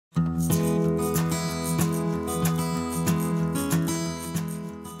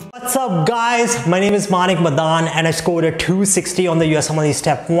What's up guys, my name is Manik Madaan and I scored a 260 on the USMLE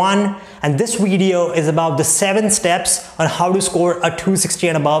Step 1, and this video is about the 7 steps on how to score a 260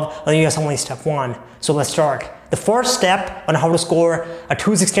 and above on the USMLE Step 1. So let's start. The first step on how to score a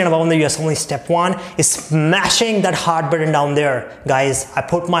 260 and above on the USMLE Step 1 is smashing that heart button down there. Guys, I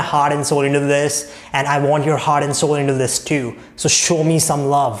put my heart and soul into this and I want your heart and soul into this too. So show me some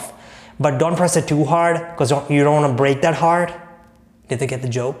love. But don't press it too hard because you don't want to break that heart. Did they get the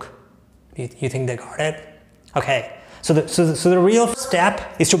joke? You think they got it? Okay, so the real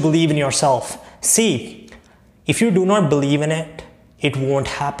step is to believe in yourself. See, if you do not believe in it, it won't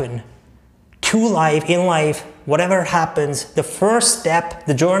happen. In life, whatever happens, the first step,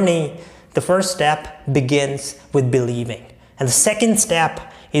 the journey, the first step begins with believing. And the second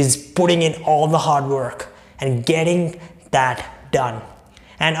step is putting in all the hard work and getting that done.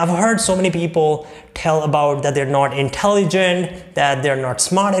 And I've heard so many people tell about that they're not intelligent, that they're not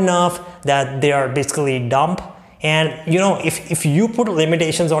smart enough, that they are basically dumb. And you know, if you put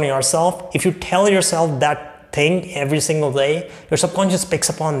limitations on yourself, if you tell yourself that thing every single day, your subconscious picks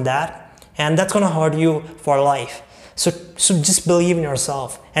up on that, and that's gonna hurt you for life. So just believe in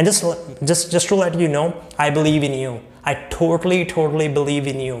yourself. And just to let you know, I believe in you. I totally believe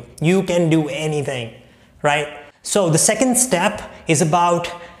in you. You can do anything, right? So the second step is about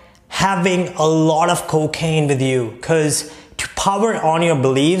having a lot of cocaine with you, because to power on your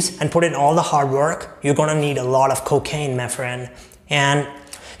beliefs and put in all the hard work, you're gonna need a lot of cocaine, my friend. And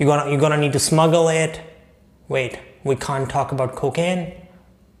you're gonna need to smuggle it. Wait, we can't talk about cocaine?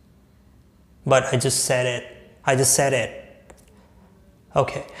 But I just said it.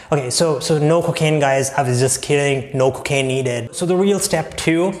 Okay, so no cocaine, guys. I was just kidding. No cocaine needed. So the real step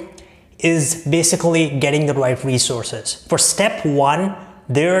 2 is basically getting the right resources. For step 1,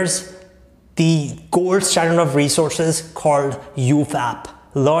 there's the gold standard of resources called UFAP.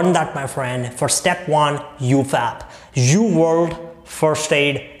 Learn that, my friend. For step 1, UFAP. Uworld, First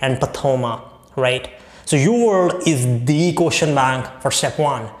Aid, and Pathoma, right? So Uworld is the question bank for step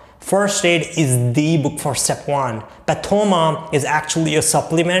 1. First Aid is the book for step 1. Pathoma is actually a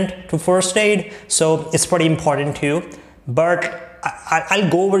supplement to First Aid, so it's pretty important too. But I'll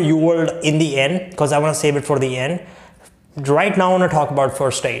go over Uworld in the end because I want to save it for the end. Right now I want to talk about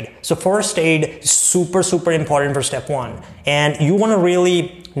First Aid. So First Aid is super important for step 1, and you want to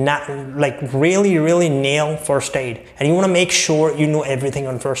really nail First Aid, and you want to make sure you know everything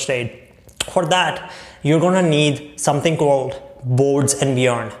on First Aid. For that, you're going to need something called Boards and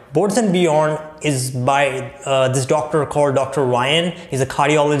Beyond. Boards and Beyond is by this doctor called Dr. Ryan. He's a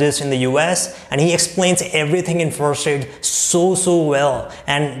cardiologist in the US, and he explains everything in First Aid so well.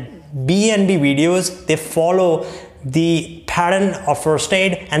 And B&B videos, they follow the pattern of First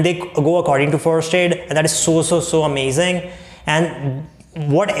Aid and they go according to First Aid, and that is so amazing. And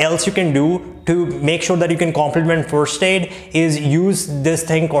what else you can do to make sure that you can complement First Aid is use this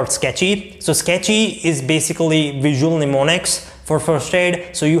thing called Sketchy. So Sketchy is basically visual mnemonics for First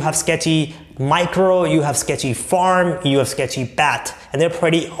Aid. So you have Sketchy Micro, you have Sketchy Farm, you have Sketchy Path, and they're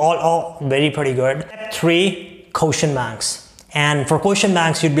all pretty good. Step 3, question banks. And for question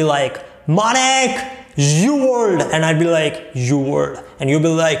banks, you'd be like, Manik, Uworld, and I'd be like, Uworld, and you'll be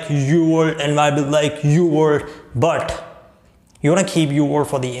like, Uworld, and I'd be like, Uworld, but you want to keep Uworld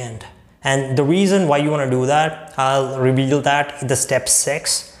for the end. And the reason why you want to do that, I'll reveal that in the step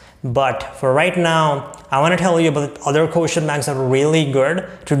 6. But for right now, I want to tell you about other question banks that are really good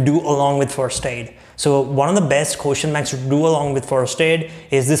to do along with First Aid. So one of the best question banks to do along with First Aid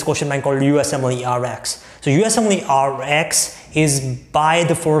is this question bank called USMLE RX. So USMLE RX is by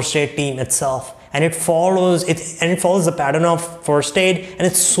the First Aid team itself, and it follows the pattern of First Aid, and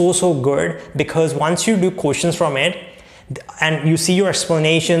it's so good because once you do questions from it and you see your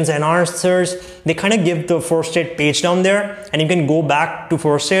explanations and answers, they kind of give the First Aid page down there, and you can go back to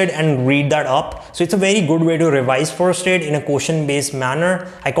First Aid and read that up. So it's a very good way to revise First Aid in a question-based manner.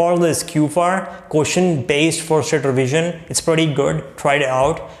 I call this QFAR, question-based First Aid revision. It's pretty good. Try it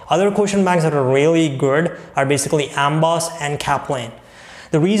out. Other question banks that are really good are basically M.B.B.S and Kaplan.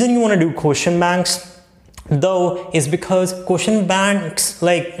 The reason you want to do question banks though is because question banks,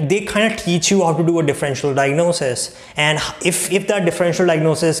 they kind of teach you how to do a differential diagnosis, and if that differential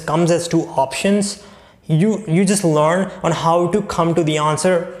diagnosis comes as 2 options, you just learn on how to come to the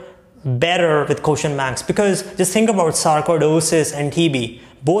answer better with question banks. Because just think about sarcoidosis and TB.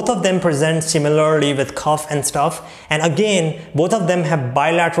 Both of them present similarly with cough and stuff, and again both of them have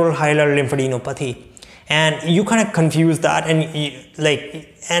bilateral hilar lymphadenopathy. And you kind of confuse that,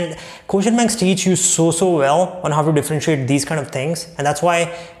 and question banks teach you so well on how to differentiate these kind of things, and that's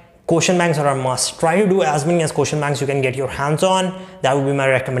why Question banks are a must. Try to do as many as question banks you can get your hands on. That would be my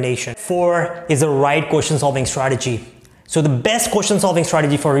recommendation. 4 is the right question solving strategy. So the best question solving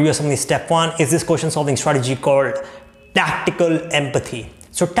strategy for USMLE Step 1 is this question solving strategy called tactical empathy.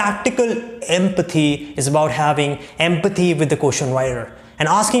 So tactical empathy is about having empathy with the question writer and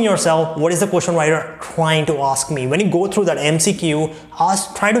asking yourself, what is the question writer trying to ask me? When you go through that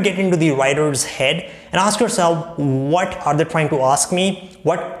MCQ, try to get into the writer's head and ask yourself, what are they trying to ask me?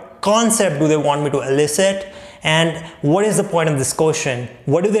 What concept do they want me to elicit? And what is the point of this question?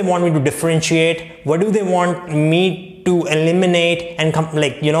 What do they want me to differentiate? What do they want me to eliminate and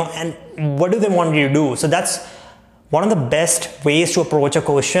and what do they want me to do? So that's one of the best ways to approach a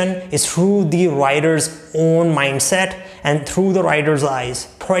question is through the writer's own mindset and through the writer's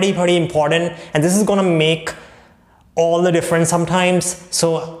eyes. Pretty important. And this is gonna make all the difference sometimes.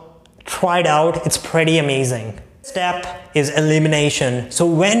 So try it out. It's pretty amazing. Step is elimination. So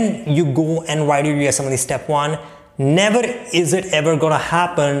when you go and write your USMLE Step 1, never is it ever gonna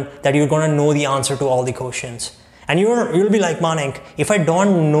happen that you're gonna know the answer to all the questions. And you'll be like, Manik, if I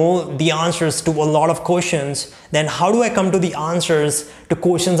don't know the answers to a lot of questions, then how do I come to the answers to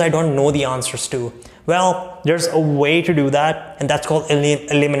questions I don't know the answers to? Well, there's a way to do that, and that's called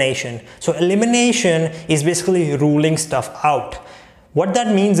elimination. So elimination is basically ruling stuff out. What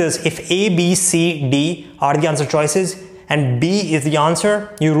that means is if A, B, C, D are the answer choices and B is the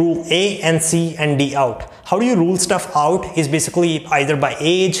answer, you rule A and C and D out. How do you rule stuff out is basically either by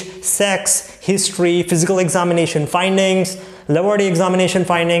age, sex, history, physical examination findings, laboratory examination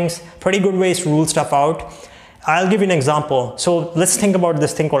findings. Pretty good ways to rule stuff out. I'll give you an example. So let's think about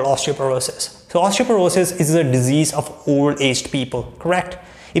this thing called osteoporosis. So osteoporosis is a disease of old-aged people, correct?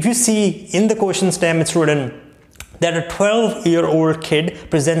 If you see in the question stem, it's written that a 12-year-old kid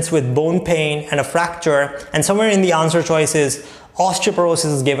presents with bone pain and a fracture, and somewhere in the answer choices,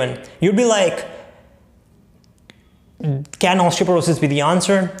 osteoporosis is given. You'd be like, can osteoporosis be the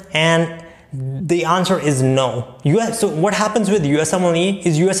answer? And the answer is no. So what happens with USMLE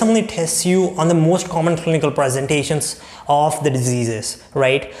is USMLE tests you on the most common clinical presentations of the diseases,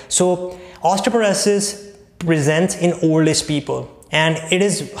 right? So osteoporosis presents in old-age people. And it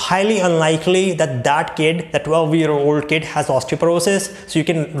is highly unlikely that that kid, that 12-year-old kid has osteoporosis, so you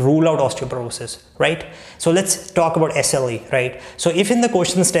can rule out osteoporosis, right? So let's talk about SLE, right? So if in the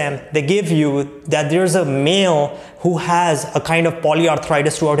question stem, they give you that there's a male who has a kind of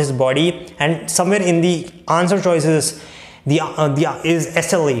polyarthritis throughout his body, and somewhere in the answer choices, is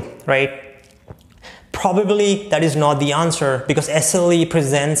SLE, right? Probably that is not the answer because SLE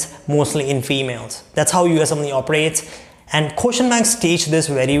presents mostly in females. That's how USMLE operates. And question banks teach this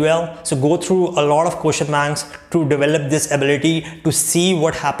very well. So go through a lot of question banks to develop this ability to see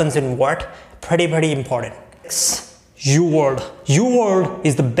what happens in what. Pretty important. Uworld. Uworld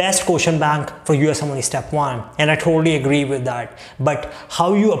is the best question bank for USMLE Step 1. And I totally agree with that. But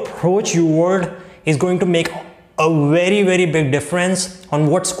how you approach Uworld is going to make a very big difference on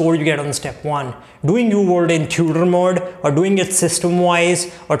what score you get on Step 1. Doing Uworld in tutor mode or doing it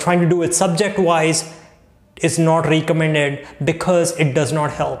system-wise or trying to do it subject-wise is not recommended because it does not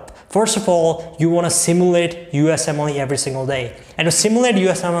help. First of all, you want to simulate USMLE every single day. And to simulate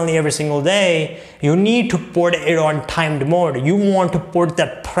USMLE every single day, you need to put it on timed mode. You want to put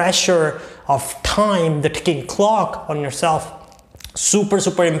that pressure of time, the ticking clock on yourself. Super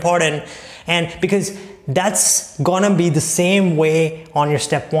important. And because that's gonna be the same way on your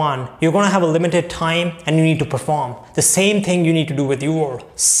Step 1. You're gonna have a limited time and you need to perform. The same thing you need to do with Uworld.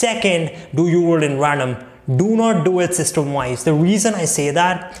 Second, do Uworld in random. Do not do it system-wise. The reason I say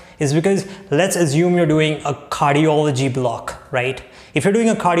that is because let's assume you're doing a cardiology block, right? If you're doing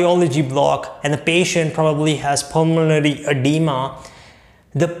a cardiology block and the patient probably has pulmonary edema,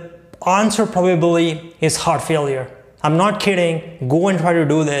 the answer probably is heart failure. I'm not kidding. Go and try to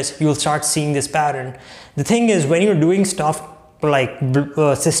do this. You'll start seeing this pattern. The thing is, when you're doing stuff like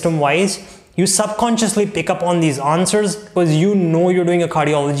system-wise, you subconsciously pick up on these answers because you know you're doing a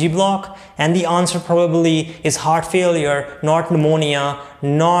cardiology block and the answer probably is heart failure, not pneumonia,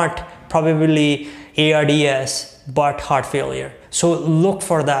 not probably ARDS, but heart failure. So look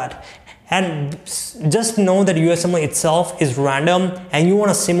for that. And just know that USMLE itself is random and you want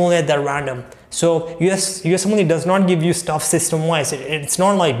to simulate that random. So USMLE does not give you stuff system-wise. It's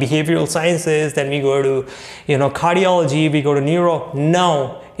not like behavioral sciences, then we go to cardiology, we go to neuro.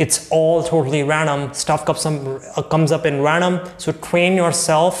 No, it's all totally random. Stuff comes up in random. So train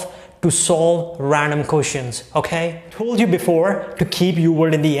yourself to solve random questions, okay? I told you before to keep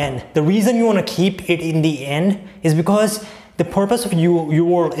Uworld in the end. The reason you want to keep it in the end is because the purpose of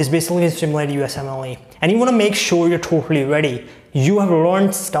Uworld is basically to simulate USMLE, and you want to make sure you're totally ready. You have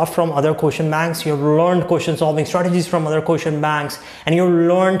learned stuff from other question banks, you have learned question solving strategies from other question banks, and you've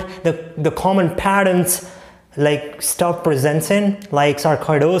learned the common patterns like stuff presents in, like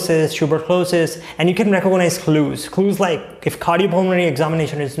sarcoidosis, tuberculosis, and you can recognize clues. Clues like if cardiopulmonary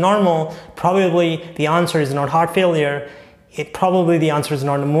examination is normal, probably the answer is not heart failure. Probably the answer is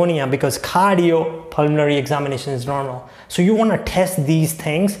not pneumonia because cardiopulmonary examination is normal. So you want to test these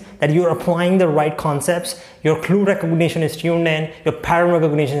things, that you're applying the right concepts, your clue recognition is tuned in, your pattern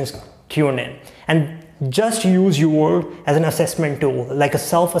recognition is tuned in. And just use Uworld as an assessment tool, like a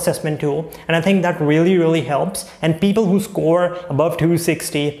self-assessment tool. And I think that really, really helps. And people who score above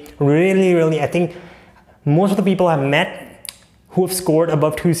 260, really, I think most of the people I've met who have scored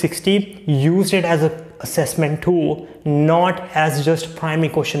above 260 used it as an assessment tool, not as just primary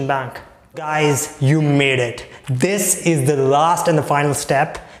question bank. Guys, you made it. This is the last and the final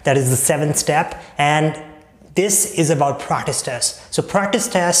step. That is the 7th step. And this is about practice tests. So practice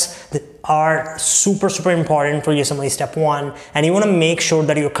tests are super important for USMLE Step 1, and you want to make sure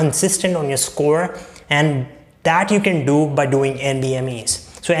that you're consistent on your score, and that you can do by doing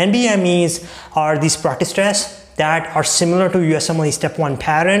NBMEs. So NBMEs are these practice tests that are similar to USMLE Step 1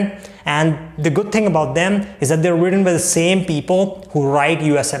 pattern, and the good thing about them is that they're written by the same people who write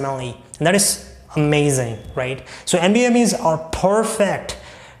USMLE, and that is amazing, right? So NBMEs are perfect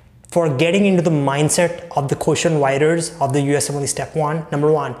for getting into the mindset of the question writers of the USMLE Step 1.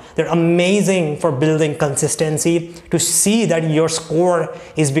 Number one, they're amazing for building consistency, to see that your score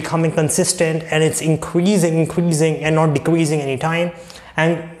is becoming consistent and it's increasing and not decreasing anytime.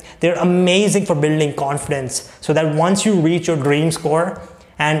 And they're amazing for building confidence, so that once you reach your dream score,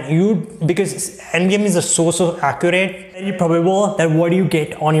 and because NBMEs are so accurate, very probable that what you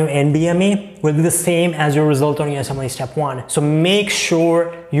get on your NBME will be the same as your result on USMLE Step 1. So make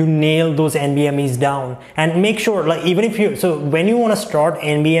sure you nail those NBMEs down, and make sure, like, even if you, so when you want to start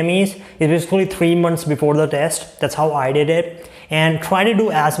NBMEs, it's basically 3 months before the test. That's how I did it, and try to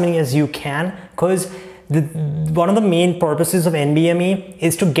do as many as you can, because one of the main purposes of NBME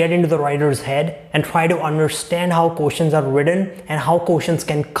is to get into the writer's head and try to understand how questions are written and how questions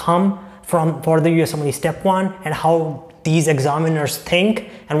can come for the USMLE Step 1, and how these examiners think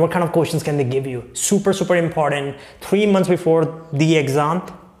and what kind of questions can they give you. Super important. 3 months before the exam,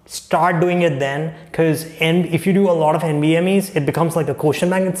 start doing it then, because if you do a lot of NBMEs, it becomes like a question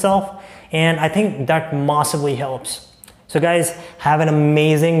bank itself, and I think that massively helps. So guys, have an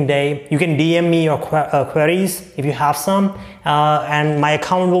amazing day. You can DM me your queries if you have some, and my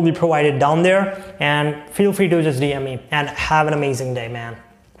account will be provided down there, and feel free to just DM me, and have an amazing day, man.